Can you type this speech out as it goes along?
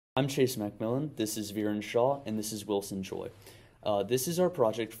I'm Chase Macmillan, this is Viren Shah, and this is Wilson Joy. This is our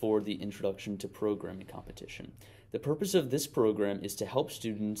project for the Introduction to Programming competition. The purpose of this program is to help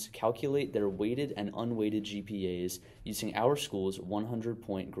students calculate their weighted and unweighted GPAs using our school's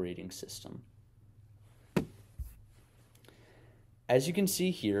 100-point grading system. As you can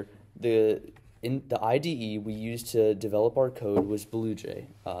see here, the IDE we used to develop our code was BlueJ,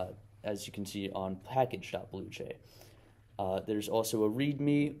 as you can see on package.bluej. There's also a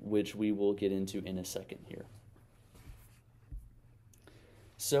README, which we will get into in a second here.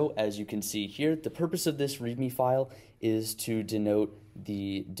 So, as you can see here, the purpose of this README file is to denote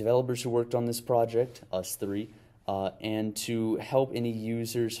the developers who worked on this project, us three, and to help any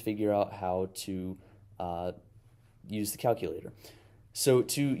users figure out how to use the calculator. So,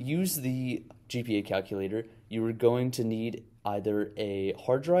 to use the GPA calculator, you are going to need either a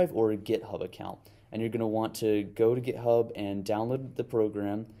hard drive or a GitHub account. And you're going to want to go to GitHub and download the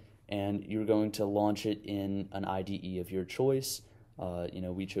program, and you're going to launch it in an IDE of your choice.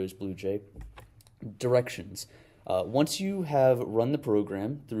 We chose BlueJ. Directions. Once you have run the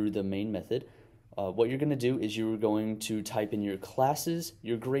program through the main method, what you're going to do is you're going to type in your classes,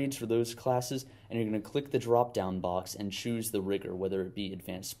 your grades for those classes, and you're going to click the drop-down box and choose the rigor, whether it be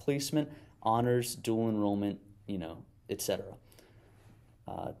advanced placement, honors, dual enrollment, etc.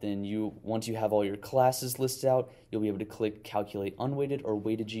 Once you have all your classes listed out, you'll be able to click Calculate Unweighted or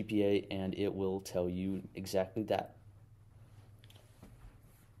Weighted GPA, and it will tell you exactly that.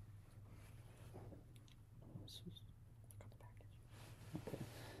 Okay.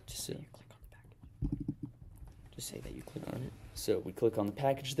 Just say that you click on it. So we click on the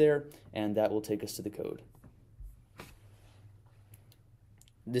package there, and that will take us to the code.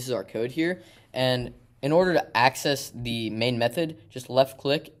 This is our code here, and in order to access the main method, just left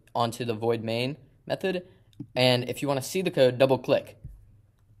click onto the void main method, and if you want to see the code, double click.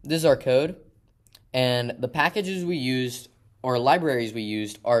 This is our code, and the packages we used, or libraries we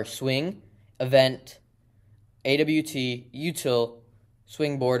used, are swing, event, AWT, util,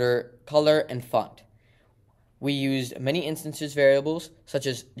 swing border, color, and font. We used many instances variables such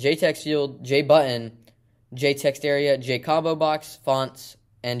as jTextField, jButton, jTextArea, jComboBox, fonts,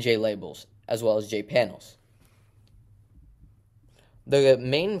 and jLabels, as well as jPanels. The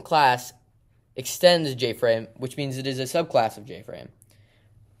main class extends JFrame, which means it is a subclass of JFrame.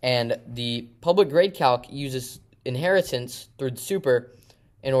 And the public grade calc uses inheritance through the super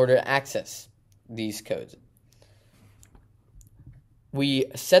in order to access these codes. We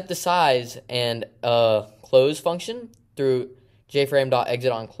set the size and close function through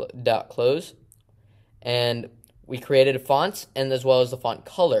jframe.exit.close, and we created fonts and as well as the font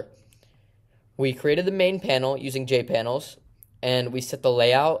color. We created the main panel using jPanels, and we set the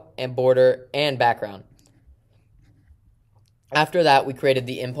layout and border and background. After that, we created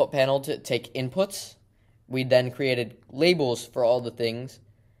the input panel to take inputs. We then created labels for all the things,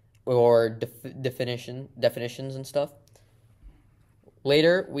 or definitions and stuff.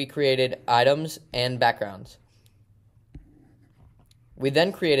 Later, we created items and backgrounds. We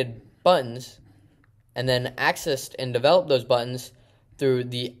then created buttons, and then accessed and developed those buttons through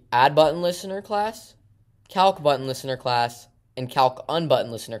the Add Button Listener class, Calc Button Listener class, and Calc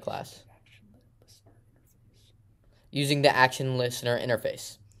Unbutton Listener class, using the Action Listener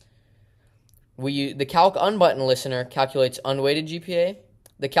interface. The Calc Unbutton Listener calculates unweighted GPA,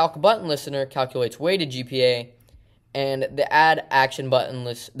 the Calc Button Listener calculates weighted GPA, and the Add Button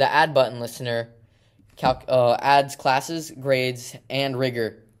Listener adds classes, grades, and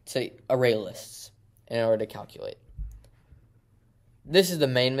rigor to array lists in order to calculate. This is the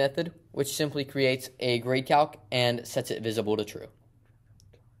main method, which simply creates a grade calc and sets it visible to true.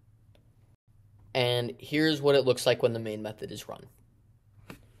 And here's what it looks like when the main method is run.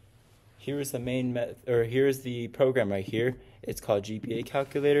 Here's here's the program right here. It's called GPA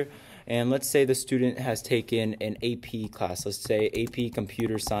Calculator. And let's say the student has taken an AP class. Let's say AP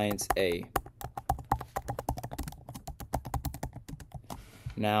Computer Science A.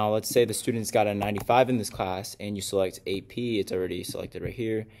 Now, let's say the student's got a 95 in this class, and you select AP. It's already selected right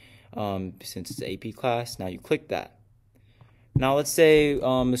here. Since it's an AP class, now you click that. Now, let's say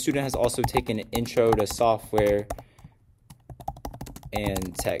the student has also taken an Intro to Software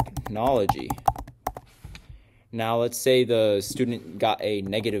and Technology. Now, let's say the student got a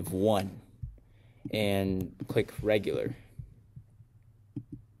 -1 and click Regular.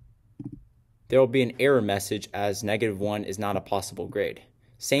 There will be an error message as -1 is not a possible grade.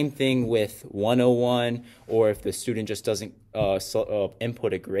 Same thing with 101, or if the student just doesn't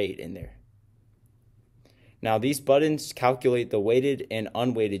input a grade in there. Now, these buttons calculate the weighted and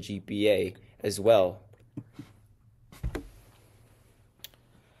unweighted GPA as well.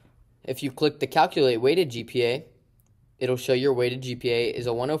 If you click the calculate weighted GPA, it'll show your weighted GPA is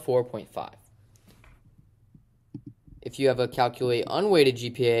a 104.5. If you have a calculate unweighted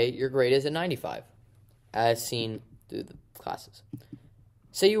GPA, your grade is a 95, as seen through the classes.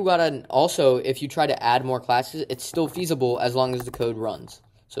 Say you got also, if you try to add more classes, it's still feasible as long as the code runs.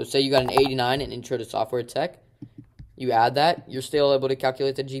 So say you got an 89 in Intro to Software Tech, you add that, you're still able to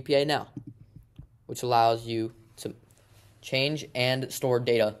calculate the GPA now, which allows you to change and store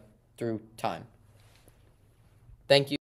data through time. Thank you.